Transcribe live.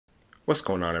What's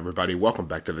going on, everybody? Welcome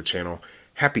back to the channel.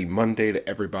 Happy Monday to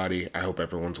everybody. I hope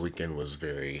everyone's weekend was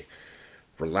very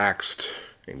relaxed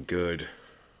and good.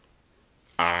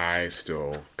 I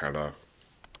still kind of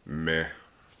meh,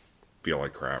 feel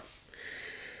like crap.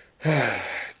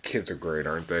 Kids are great,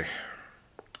 aren't they?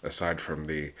 Aside from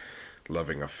the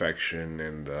loving affection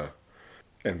and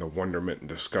the wonderment and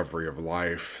discovery of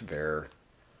life, they're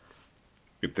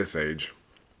at this age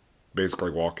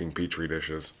basically walking petri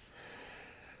dishes.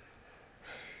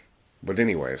 But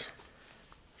anyways,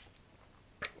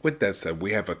 with that said,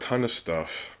 we have a ton of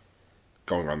stuff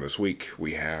going on this week.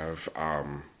 We have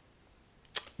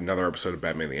another episode of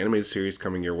Batman the Animated Series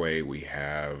coming your way. We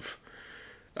have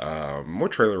more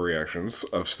trailer reactions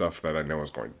of stuff that I know is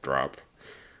going to drop.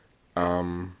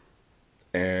 And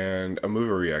a movie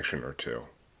reaction or two.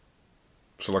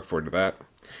 So look forward to that.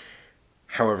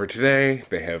 However, today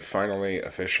they have finally,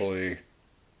 officially,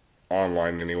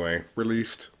 online anyway,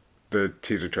 released the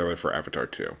teaser trailer for Avatar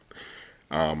 2.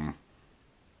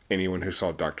 Anyone who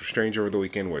saw Doctor Strange over the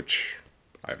weekend, which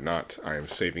I have not, I am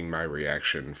saving my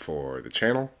reaction for the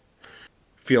channel.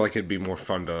 Feel like it'd be more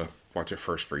fun to watch it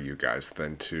first for you guys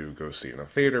than to go see it in a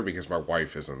theater, because my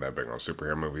wife isn't that big on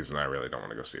superhero movies and I really don't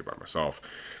want to go see it by myself.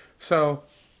 So,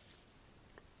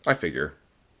 I figure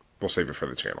we'll save it for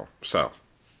the channel. So,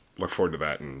 look forward to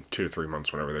that in 2 to 3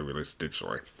 months whenever they release it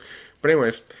digitally. But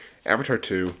anyways, Avatar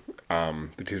 2,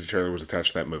 the teaser trailer was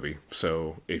attached to that movie.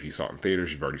 So if you saw it in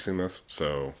theaters, you've already seen this.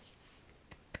 So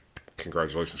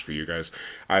congratulations for you guys.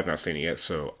 I have not seen it yet,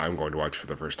 so I'm going to watch it for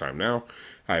the first time now.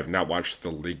 I have not watched the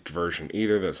leaked version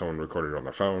either that someone recorded on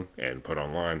their phone and put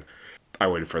online. I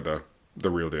waited for the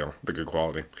real deal, the good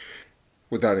quality.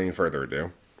 Without any further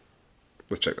ado,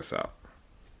 let's check this out.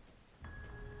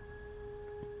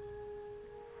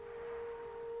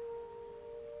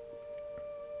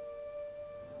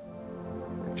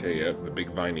 Okay, yep, the big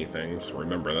viney things.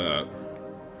 Remember that.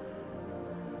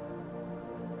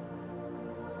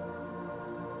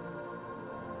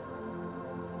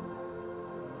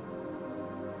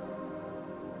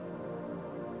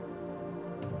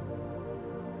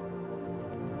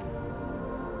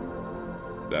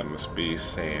 That must be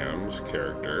Sam's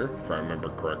character, if I remember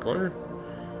correctly.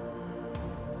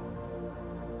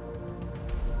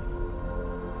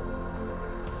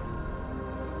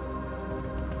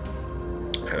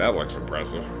 Okay, that looks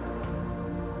impressive.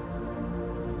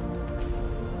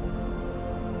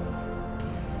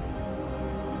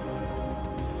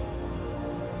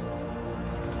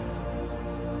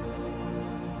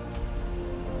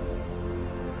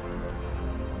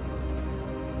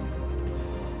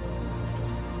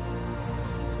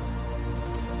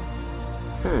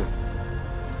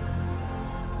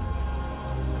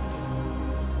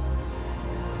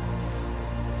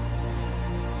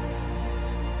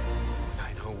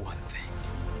 I know one thing.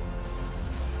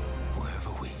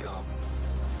 Wherever we go,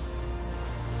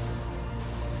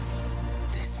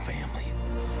 this family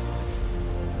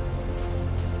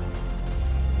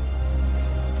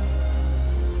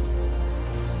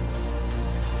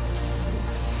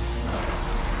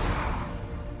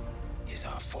is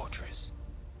our fortress.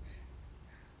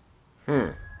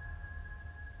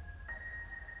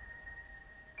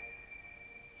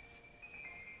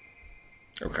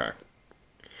 Okay.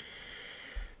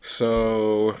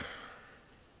 So,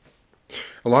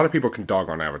 a lot of people can dog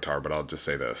on Avatar, but I'll just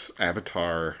say this.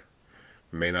 Avatar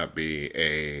may not be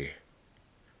a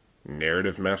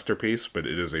narrative masterpiece, but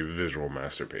it is a visual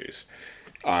masterpiece.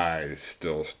 I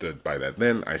still stood by that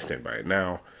then. I stand by it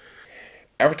now.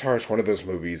 Avatar is one of those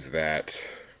movies that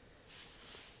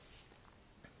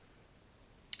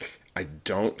I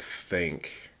don't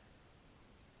think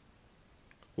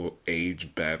will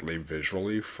age badly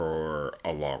visually for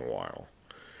a long while.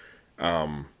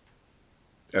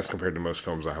 As compared to most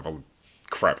films that have a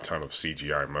crap ton of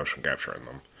CGI motion capture in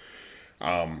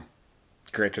them.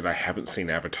 Granted, I haven't seen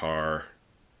Avatar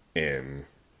in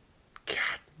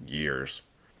years.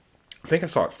 I think I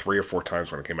saw it 3 or 4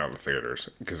 times when it came out in the theaters,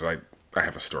 because I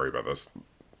have a story about this.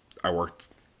 One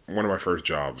of my first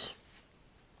jobs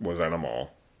was at a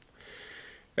mall,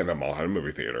 and the mall had a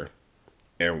movie theater,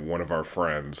 and one of our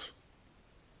friends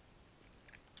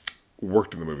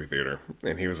worked in the movie theater,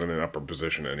 and he was in an upper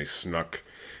position, and he snuck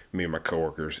me and my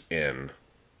coworkers in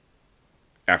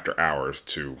after hours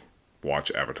to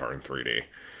watch Avatar in 3D.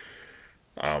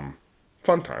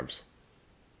 Fun times.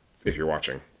 If you're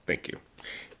watching, thank you.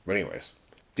 But anyways,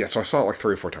 yeah, so I saw it like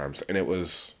 3 or 4 times, and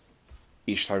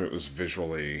each time it was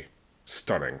visually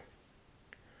stunning.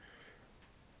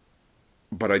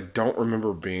 But I don't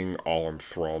remember being all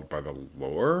enthralled by the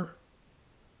lore.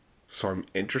 So I'm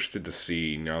interested to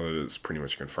see, now that it's pretty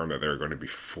much confirmed that there are going to be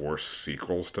 4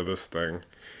 sequels to this thing,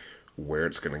 where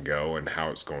it's going to go and how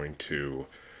it's going to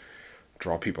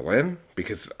draw people in.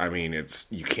 Because, I mean,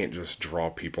 you can't just draw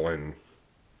people in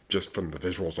just from the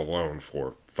visuals alone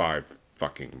for 5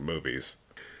 fucking movies.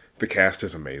 The cast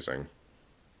is amazing.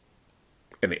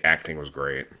 And the acting was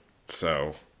great.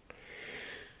 So,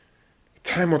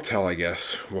 time will tell, I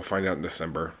guess. We'll find out in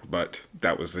December. But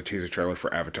that was the teaser trailer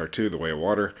for Avatar 2, The Way of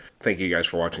Water. Thank you guys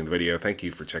for watching the video. Thank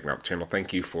you for checking out the channel.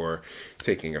 Thank you for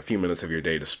taking a few minutes of your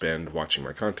day to spend watching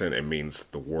my content. It means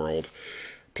the world.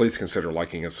 Please consider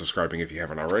liking and subscribing if you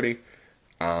haven't already.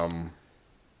 As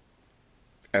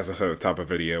I said at the top of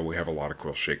the video, we have a lot of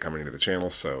cool shit coming to the channel,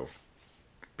 so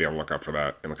be on the lookout for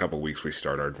that. In a couple of weeks, we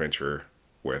start our adventure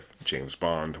with James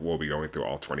Bond. We'll be going through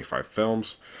all 25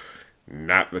 films.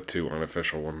 Not the 2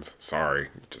 unofficial ones. Sorry,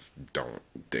 just don't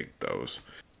dig those.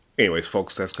 Anyways,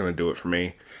 folks, that's going to do it for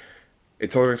me.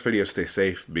 Until the next video, stay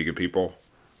safe, be good people.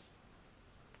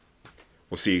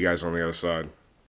 We'll see you guys on the other side.